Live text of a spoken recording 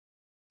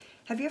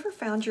Have you ever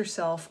found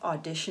yourself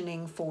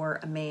auditioning for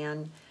a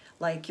man,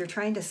 like you're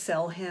trying to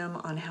sell him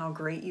on how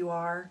great you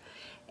are,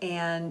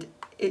 and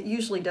it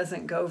usually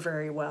doesn't go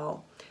very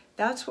well?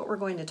 That's what we're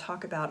going to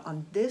talk about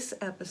on this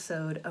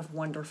episode of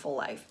Wonderful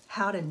Life,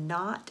 how to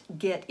not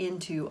get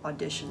into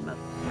audition mode.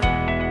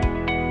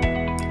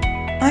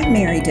 I'm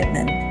Mary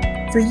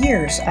Dittman. For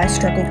years, I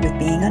struggled with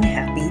being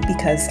unhappy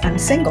because I'm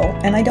single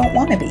and I don't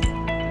want to be.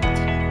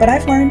 But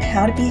I've learned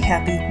how to be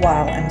happy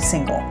while I'm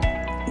single.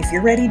 If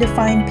you're ready to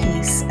find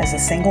peace as a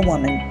single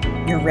woman,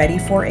 you're ready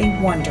for a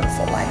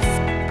wonderful life.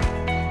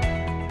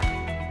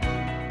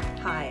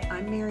 Hi,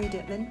 I'm Mary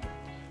Dittman.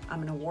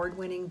 I'm an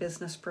award-winning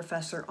business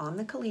professor on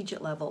the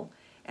collegiate level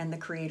and the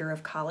creator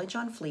of College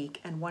on Fleek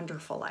and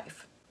Wonderful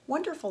Life.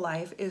 Wonderful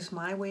Life is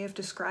my way of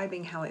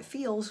describing how it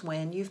feels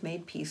when you've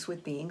made peace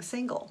with being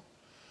single.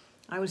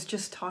 I was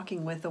just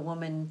talking with a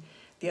woman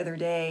the other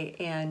day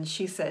and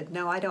she said,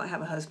 "No, I don't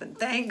have a husband,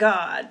 thank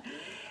God."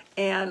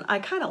 And I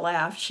kind of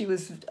laughed. She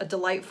was a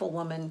delightful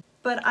woman,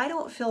 but I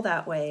don't feel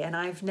that way, and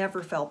I've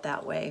never felt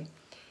that way.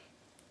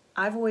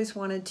 I've always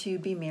wanted to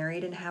be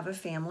married and have a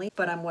family,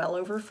 but I'm well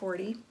over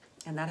 40,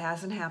 and that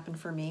hasn't happened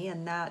for me,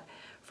 and that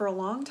for a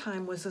long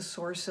time was a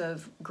source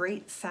of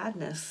great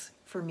sadness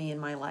for me in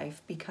my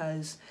life,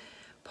 because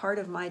part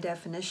of my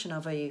definition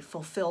of a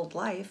fulfilled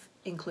life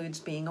includes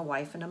being a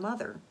wife and a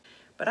mother.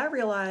 But I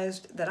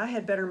realized that I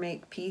had better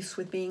make peace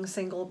with being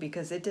single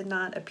because it did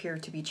not appear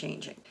to be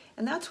changing.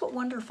 And that's what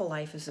Wonderful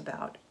Life is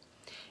about.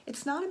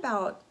 It's not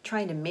about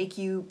trying to make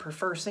you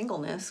prefer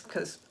singleness,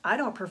 because I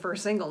don't prefer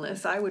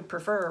singleness. I would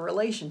prefer a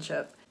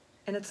relationship.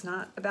 And it's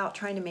not about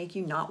trying to make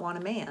you not want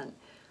a man.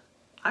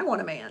 I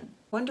want a man.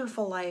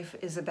 Wonderful Life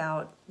is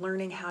about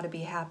learning how to be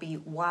happy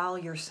while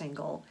you're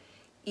single,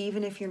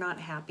 even if you're not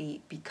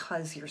happy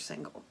because you're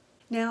single.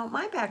 Now,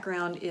 my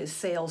background is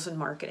sales and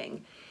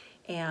marketing,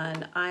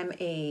 and I'm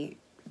a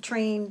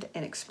trained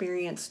and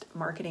experienced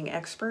marketing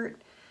expert,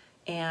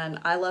 and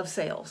I love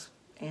sales,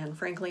 and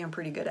frankly, I'm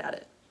pretty good at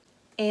it.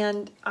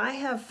 And I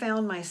have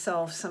found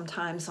myself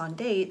sometimes on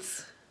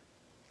dates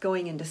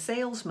going into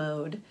sales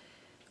mode,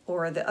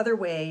 or the other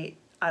way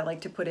I like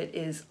to put it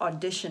is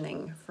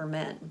auditioning for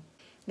men.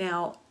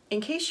 Now,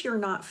 in case you're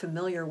not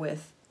familiar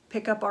with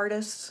pickup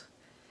artists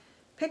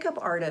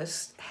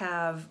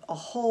have a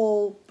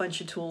whole bunch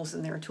of tools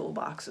in their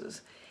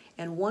toolboxes.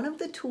 And one of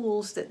the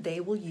tools that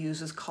they will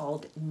use is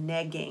called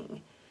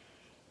negging.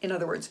 In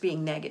other words,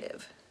 being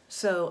negative.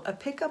 So a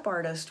pickup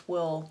artist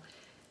will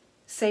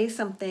say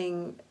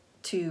something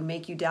to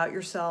make you doubt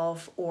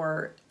yourself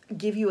or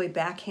give you a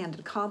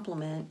backhanded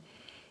compliment.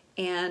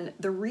 And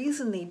the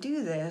reason they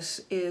do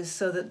this is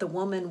so that the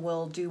woman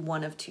will do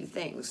one of two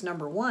things.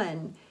 Number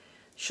one,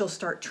 she'll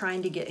start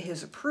trying to get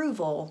his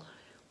approval.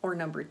 Or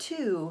number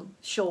two,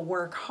 she'll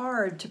work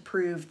hard to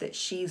prove that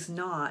she's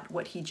not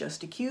what he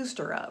just accused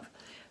her of.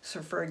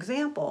 So for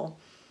example,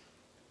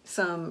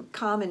 some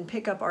common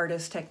pickup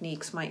artist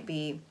techniques might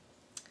be,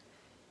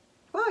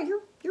 "Wow,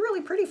 you're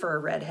really pretty for a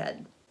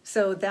redhead."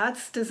 So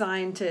that's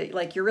designed to,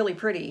 like, you're really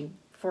pretty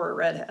for a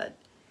redhead.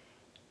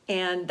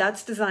 And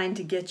that's designed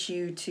to get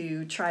you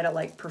to try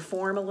to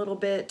perform a little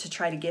bit to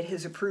try to get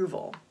his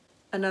approval.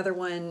 Another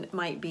one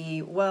might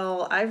be,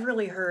 "Well, I've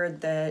really heard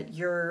that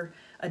you're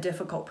a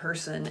difficult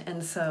person,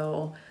 and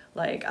so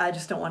I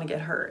just don't want to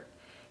get hurt."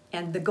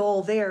 And the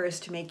goal there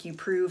is to make you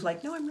prove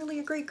 "No, I'm really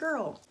a great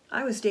girl."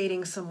 I was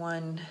dating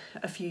someone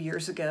a few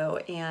years ago,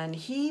 and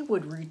he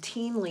would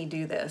routinely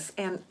do this.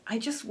 And I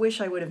just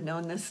wish I would have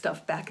known this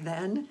stuff back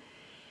then.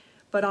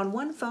 But on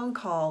one phone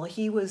call,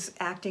 he was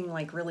acting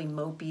really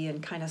mopey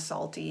and kind of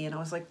salty. And I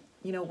was like,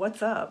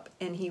 "What's up?"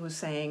 And he was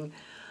saying,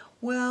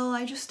 "Well,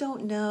 I just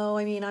don't know.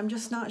 I mean, I'm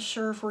just not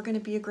sure if we're going to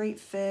be a great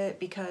fit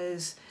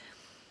because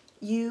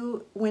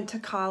you went to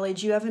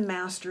college, you have a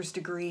master's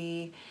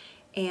degree,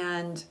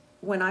 and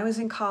when I was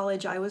in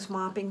college, I was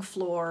mopping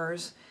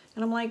floors."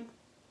 And I'm like,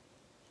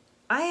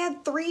 I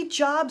had 3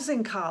 jobs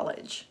in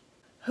college.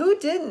 Who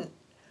didn't?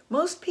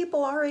 Most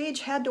people our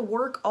age had to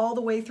work all the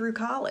way through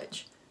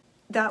college.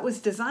 That was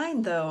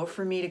designed, though,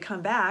 for me to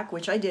come back,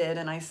 which I did,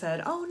 and I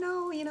said, "Oh,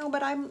 no,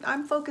 but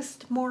I'm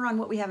focused more on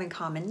what we have in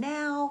common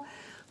now.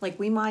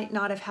 We might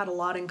not have had a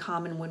lot in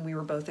common when we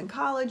were both in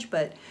college,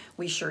 but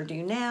we sure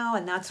do now,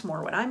 and that's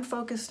more what I'm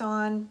focused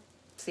on."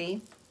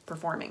 See?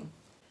 Performing.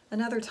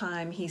 Another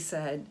time he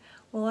said,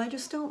 "Well, I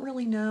just don't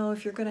really know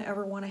if you're going to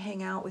ever want to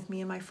hang out with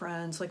me and my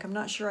friends. I'm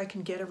not sure I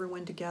can get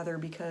everyone together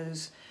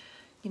because,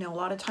 a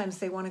lot of times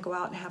they want to go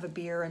out and have a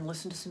beer and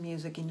listen to some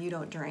music and you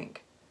don't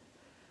drink."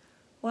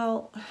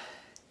 Well,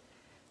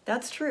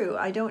 that's true.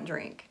 I don't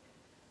drink.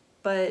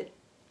 But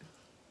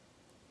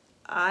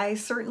I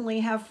certainly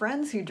have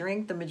friends who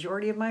drink. The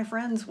majority of my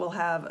friends will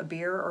have a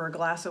beer or a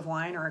glass of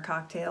wine or a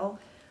cocktail.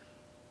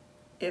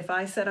 If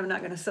I said I'm not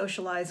going to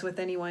socialize with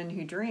anyone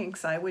who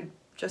drinks, I would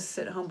just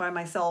sit home by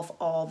myself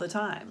all the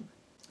time.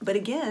 But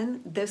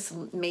again, this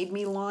made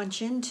me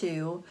launch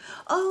into,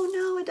 "Oh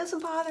no, it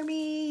doesn't bother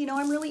me.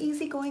 I'm really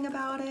easygoing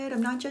about it.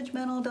 I'm not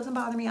judgmental. It doesn't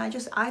bother me. I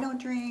don't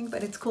drink,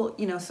 but it's cool."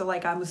 So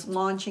I was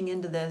launching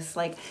into this,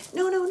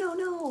 "No, no, no,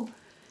 no.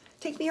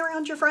 Take me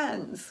around your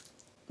friends."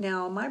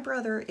 Now, my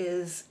brother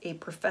is a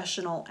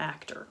professional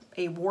actor,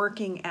 a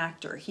working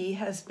actor. He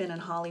has been in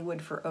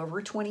Hollywood for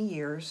over 20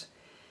 years.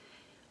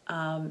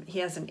 He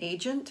has an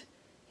agent,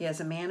 he has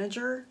a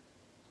manager,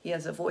 he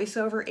has a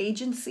voiceover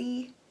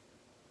agency.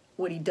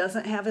 What he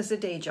doesn't have is a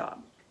day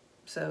job.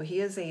 So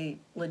he is a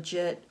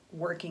legit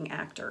working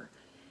actor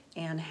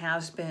and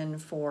has been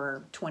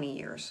for 20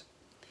 years.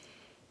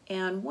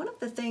 And one of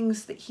the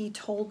things that he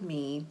told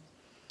me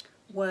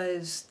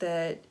was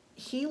that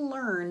he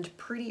learned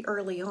pretty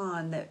early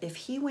on that if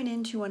he went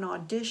into an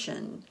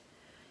audition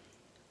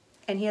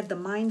and he had the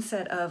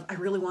mindset of, I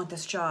really want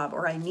this job,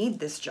 or I need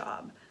this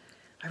job,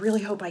 I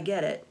really hope I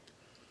get it,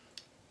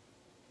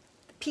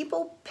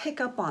 people pick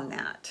up on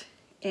that.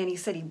 And he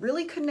said he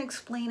really couldn't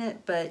explain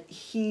it, but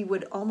he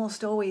would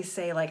almost always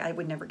say, like, I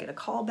would never get a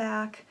call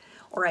back,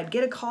 or I'd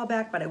get a call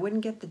back, but I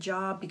wouldn't get the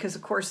job, because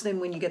of course then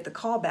when you get the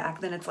call back,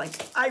 then it's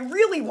like, I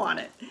really want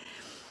it.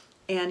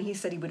 And he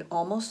said he would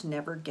almost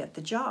never get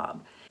the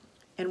job.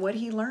 And what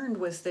he learned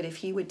was that if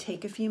he would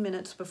take a few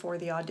minutes before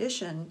the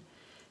audition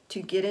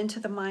to get into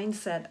the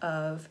mindset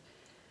of,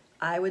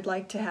 I would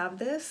like to have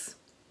this,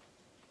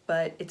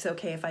 but it's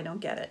okay if I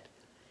don't get it.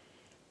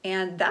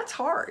 And that's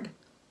hard,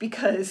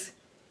 because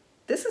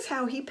this is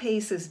how he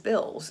pays his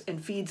bills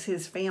and feeds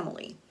his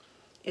family,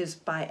 is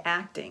by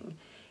acting.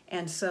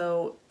 And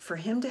so for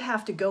him to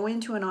have to go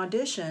into an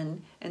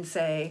audition and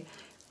say,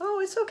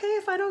 oh, it's okay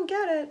if I don't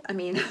get it, I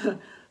mean,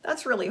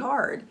 that's really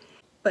hard.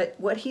 But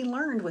what he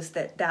learned was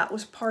that that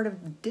was part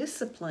of the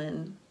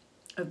discipline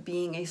of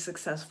being a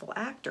successful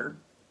actor.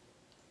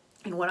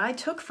 And what I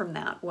took from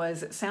that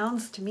was, it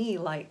sounds to me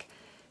like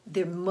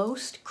the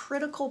most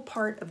critical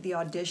part of the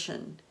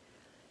audition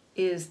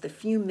is the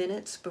few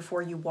minutes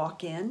before you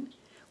walk in,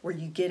 where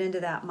you get into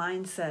that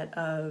mindset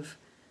of,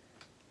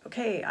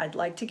 okay, I'd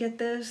like to get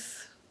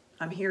this.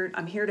 I'm here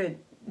to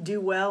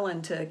do well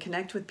and to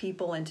connect with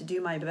people and to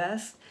do my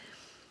best.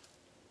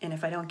 And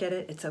if I don't get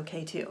it, it's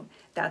okay too.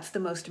 That's the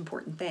most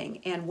important thing.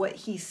 And what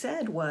he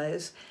said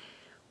was,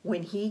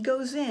 when he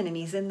goes in and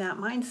he's in that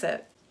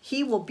mindset,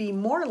 he will be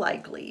more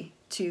likely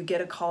to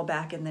get a call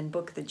back and then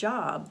book the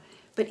job.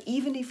 But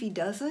even if he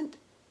doesn't,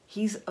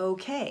 he's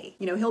okay.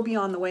 You know, he'll be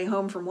on the way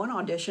home from one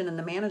audition and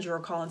the manager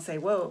will call and say,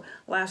 whoa,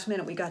 last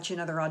minute, we got you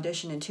another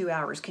audition in 2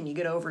 hours. Can you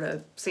get over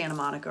to Santa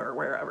Monica or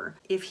wherever?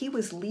 If he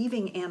was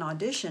leaving an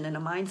audition in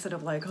a mindset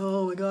of like,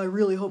 oh my God, I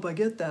really hope I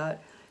get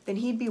that, then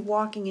he'd be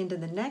walking into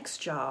the next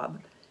job,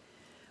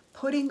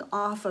 putting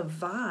off a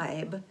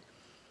vibe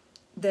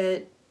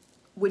that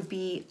would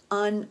be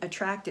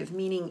unattractive,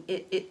 meaning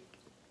it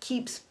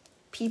keeps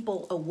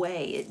people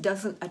away. It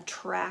doesn't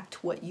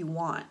attract what you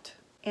want.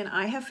 And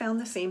I have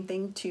found the same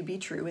thing to be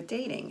true with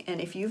dating.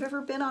 And if you've ever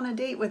been on a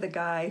date with a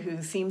guy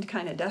who seemed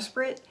kind of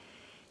desperate,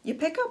 you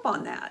pick up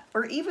on that.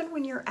 Or even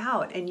when you're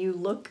out and you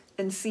look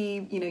and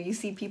see, you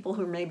see people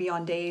who are maybe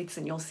on dates,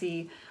 and you'll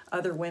see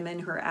other women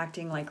who are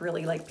acting like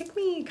really like pick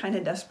me, kind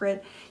of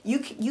desperate. You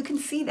can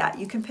see that.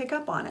 You can pick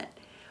up on it.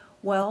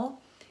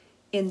 Well,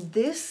 in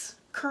this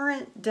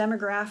current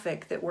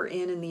demographic that we're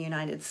in the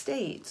United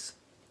States,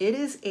 it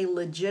is a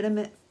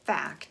legitimate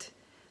fact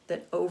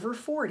that over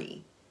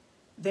 40,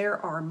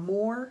 there are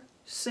more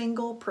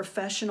single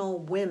professional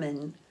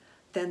women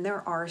than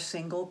there are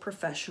single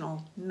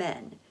professional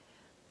men.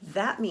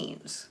 That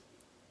means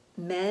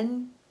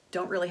men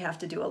don't really have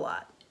to do a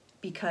lot,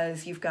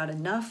 because you've got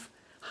enough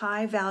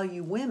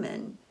high-value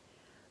women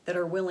that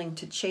are willing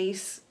to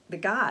chase the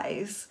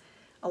guys.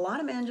 A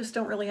lot of men just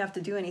don't really have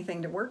to do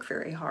anything to work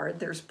very hard.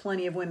 There's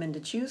plenty of women to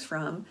choose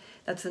from.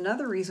 That's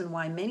another reason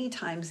why many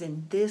times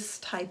in this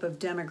type of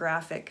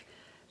demographic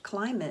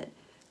climate,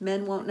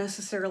 men won't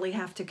necessarily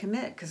have to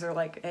commit, because they're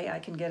like, hey, I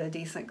can get a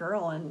decent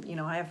girl and,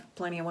 I have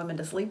plenty of women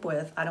to sleep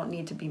with. I don't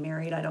need to be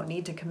married. I don't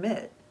need to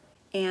commit.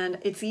 And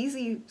it's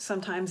easy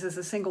sometimes as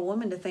a single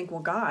woman to think, well,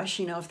 gosh,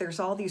 if there's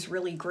all these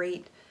really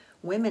great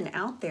women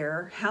out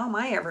there, how am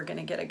I ever going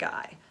to get a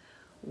guy?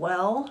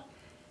 Well,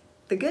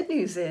 the good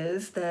news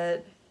is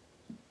that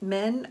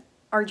men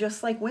are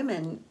just like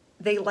women.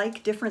 They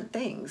like different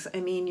things.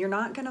 I mean, you're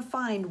not going to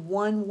find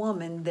one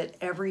woman that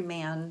every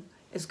man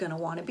is going to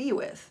want to be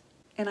with.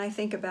 And I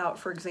think about,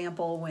 for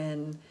example,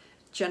 when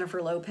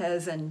Jennifer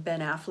Lopez and Ben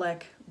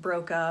Affleck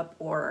broke up,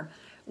 or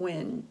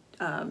when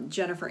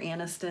Jennifer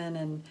Aniston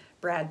and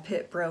Brad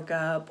Pitt broke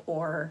up,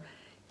 or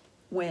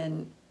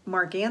when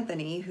Mark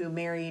Anthony, who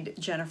married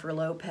Jennifer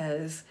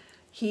Lopez,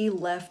 he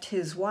left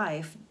his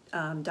wife,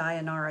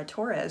 Dayanara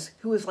Torres,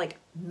 who was like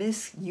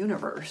Miss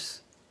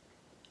Universe.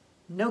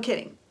 No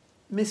kidding,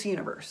 Miss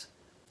Universe.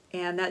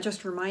 And that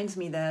just reminds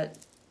me that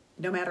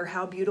no matter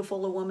how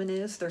beautiful a woman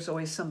is, there's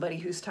always somebody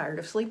who's tired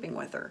of sleeping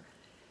with her.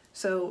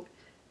 So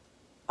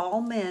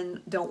all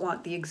men don't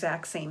want the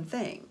exact same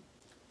thing.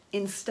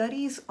 In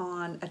studies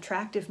on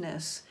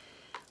attractiveness,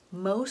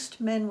 most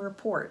men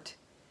report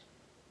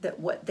that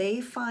what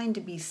they find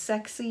to be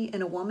sexy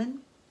in a woman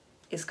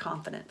is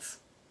confidence.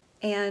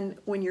 And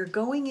when you're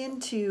going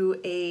into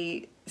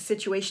a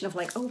situation of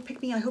like, oh,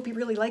 pick me, I hope he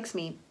really likes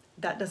me,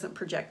 that doesn't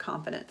project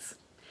confidence.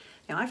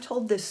 Now, I've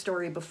told this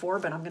story before,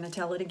 but I'm going to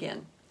tell it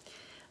again.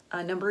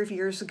 A number of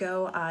years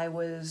ago, I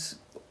was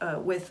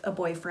with a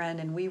boyfriend,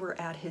 and we were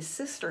at his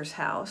sister's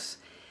house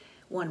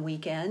one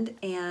weekend,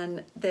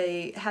 and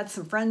they had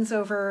some friends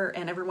over,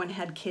 and everyone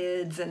had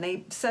kids, and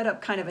they set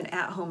up kind of an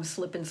at-home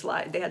slip and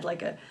slide. They had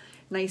like a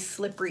nice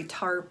slippery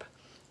tarp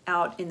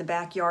out in the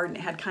backyard, and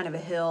it had kind of a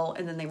hill,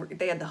 and then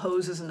they had the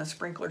hoses and the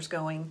sprinklers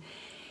going.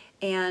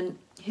 And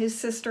his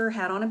sister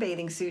had on a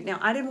bathing suit. Now,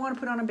 I didn't want to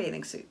put on a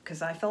bathing suit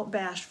because I felt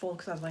bashful,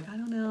 because I was like, I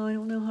don't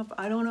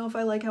know if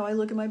I like how I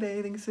look in my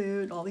bathing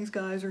suit. All these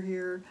guys are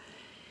here.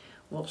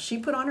 Well, she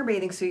put on her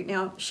bathing suit.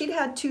 Now, she'd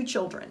had 2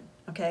 children,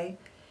 okay?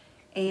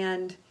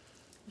 And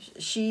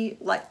she's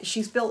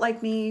built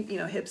like me,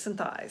 hips and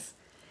thighs.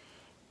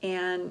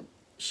 And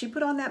she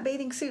put on that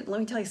bathing suit, and let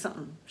me tell you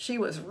something. She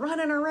was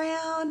running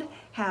around,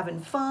 having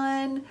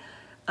fun.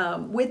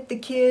 With the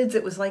kids.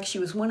 It was like she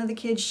was one of the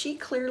kids. She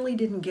clearly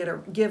didn't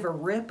give a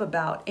rip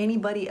about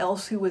anybody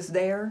else who was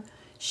there.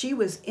 She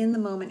was in the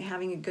moment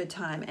having a good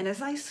time. And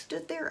as I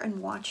stood there and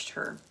watched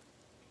her,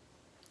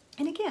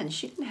 and again,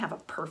 she didn't have a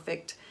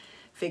perfect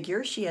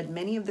figure. She had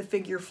many of the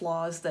figure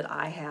flaws that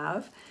I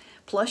have,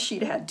 plus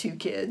she'd had 2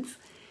 kids.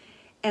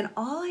 And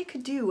all I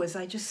could do was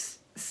I just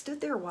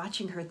stood there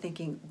watching her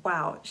thinking,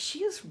 wow,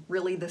 she is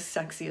really the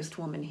sexiest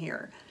woman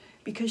here.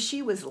 Because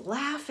she was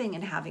laughing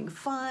and having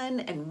fun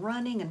and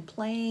running and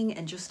playing,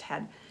 and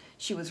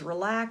she was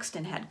relaxed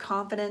and had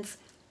confidence.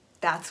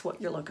 That's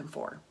what you're looking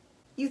for.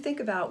 You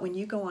think about when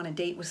you go on a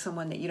date with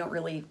someone that you don't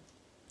really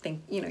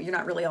think, you're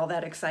not really all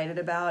that excited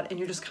about, and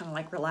you're just kind of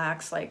like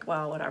relaxed, like,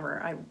 well,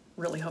 whatever, I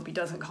really hope he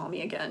doesn't call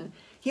me again.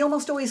 He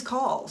almost always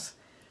calls,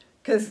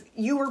 because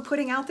you were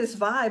putting out this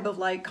vibe of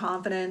like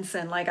confidence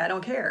and like, I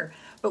don't care.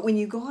 But when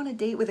you go on a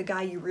date with a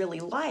guy you really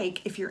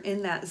like, if you're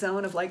in that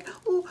zone of like,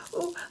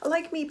 oh,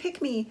 like me,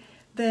 pick me,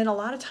 then a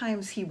lot of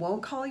times he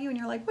won't call you, and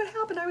you're like, what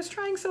happened? I was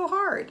trying so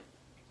hard.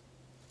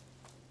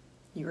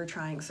 You were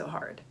trying so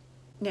hard.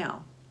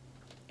 Now,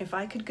 if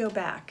I could go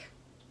back,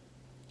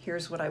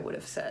 here's what I would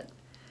have said.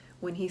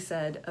 When he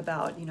said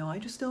about, I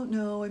just don't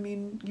know. I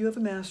mean, you have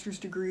a master's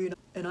degree,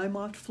 and I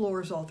mopped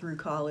floors all through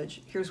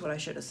college. Here's what I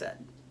should have said.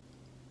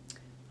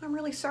 I'm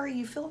really sorry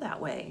you feel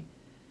that way.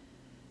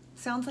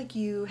 Sounds like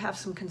you have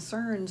some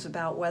concerns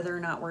about whether or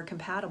not we're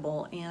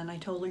compatible, and I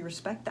totally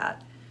respect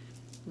that.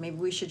 Maybe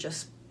we should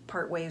just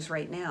part ways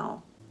right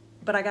now.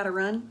 But I gotta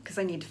run because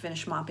I need to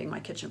finish mopping my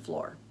kitchen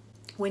floor.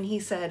 When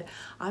he said,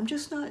 I'm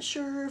just not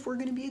sure if we're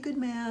gonna be a good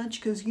match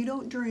because you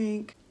don't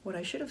drink, what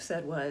I should have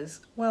said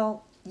was,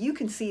 well, you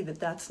can see that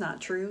that's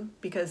not true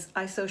because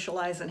I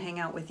socialize and hang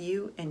out with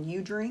you and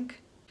you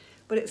drink.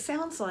 But it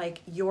sounds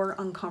like you're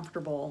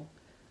uncomfortable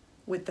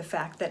with the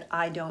fact that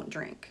I don't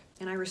drink.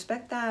 And I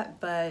respect that,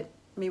 but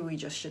maybe we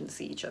just shouldn't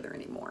see each other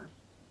anymore.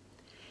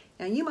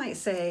 Now you might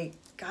say,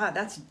 God,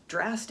 that's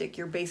drastic.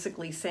 You're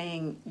basically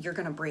saying you're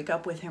going to break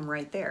up with him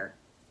right there.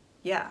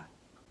 Yeah,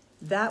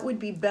 that would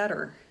be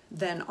better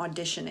than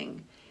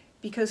auditioning.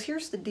 Because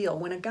here's the deal.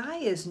 When a guy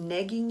is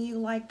negging you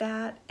like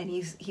that, and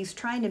he's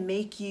trying to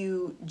make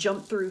you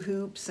jump through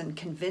hoops and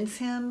convince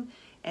him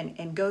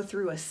and go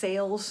through a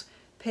sales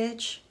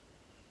pitch,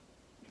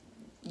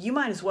 you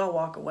might as well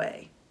walk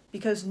away.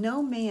 Because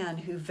no man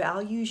who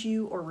values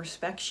you or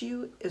respects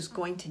you is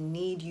going to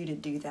need you to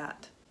do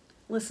that.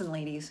 Listen,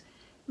 ladies,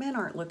 men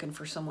aren't looking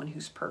for someone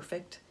who's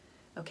perfect,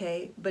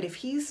 okay? But if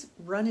he's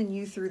running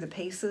you through the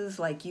paces,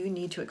 like you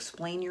need to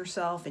explain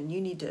yourself and you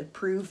need to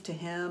prove to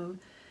him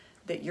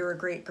that you're a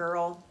great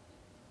girl,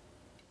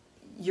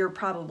 you're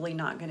probably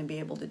not going to be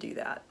able to do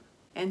that.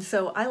 And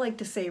so I like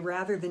to say,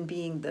 rather than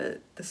being the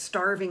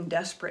starving,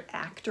 desperate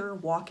actor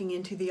walking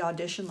into the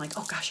audition like,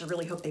 oh gosh, I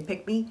really hope they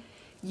pick me,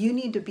 you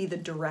need to be the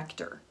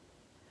director.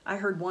 I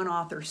heard one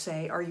author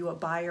say, are you a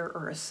buyer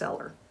or a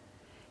seller?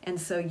 And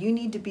so you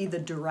need to be the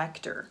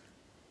director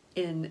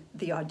in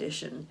the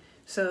audition.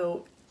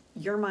 So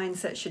your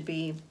mindset should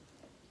be,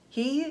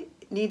 he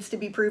needs to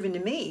be proven to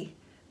me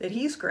that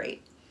he's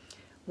great.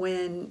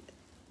 When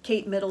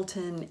Kate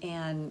Middleton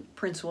and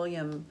Prince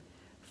William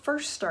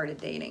first started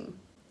dating,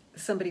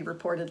 somebody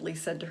reportedly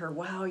said to her,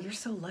 wow, you're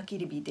so lucky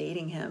to be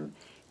dating him.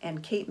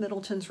 And Kate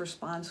Middleton's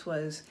response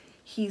was,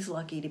 he's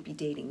lucky to be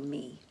dating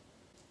me.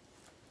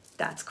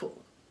 That's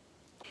cool.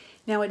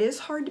 Now, it is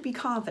hard to be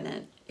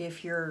confident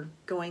if you're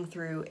going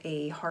through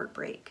a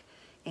heartbreak.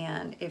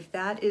 And if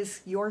that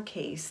is your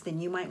case,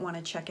 then you might want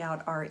to check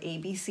out our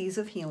ABCs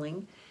of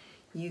Healing.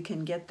 You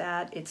can get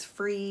that. It's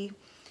free.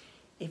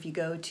 If you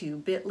go to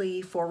bit.ly/ABCs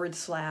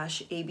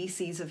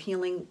of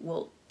Healing,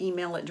 we'll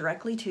email it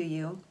directly to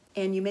you.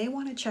 And you may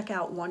want to check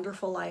out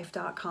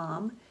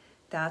wonderfullife.com.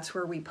 That's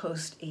where we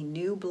post a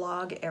new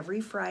blog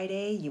every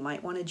Friday. You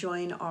might want to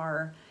join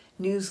our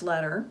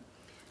newsletter.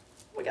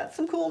 We got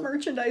some cool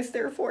merchandise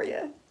there for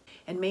you.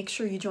 And make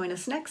sure you join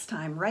us next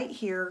time right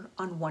here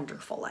on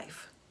Wonderful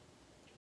Life.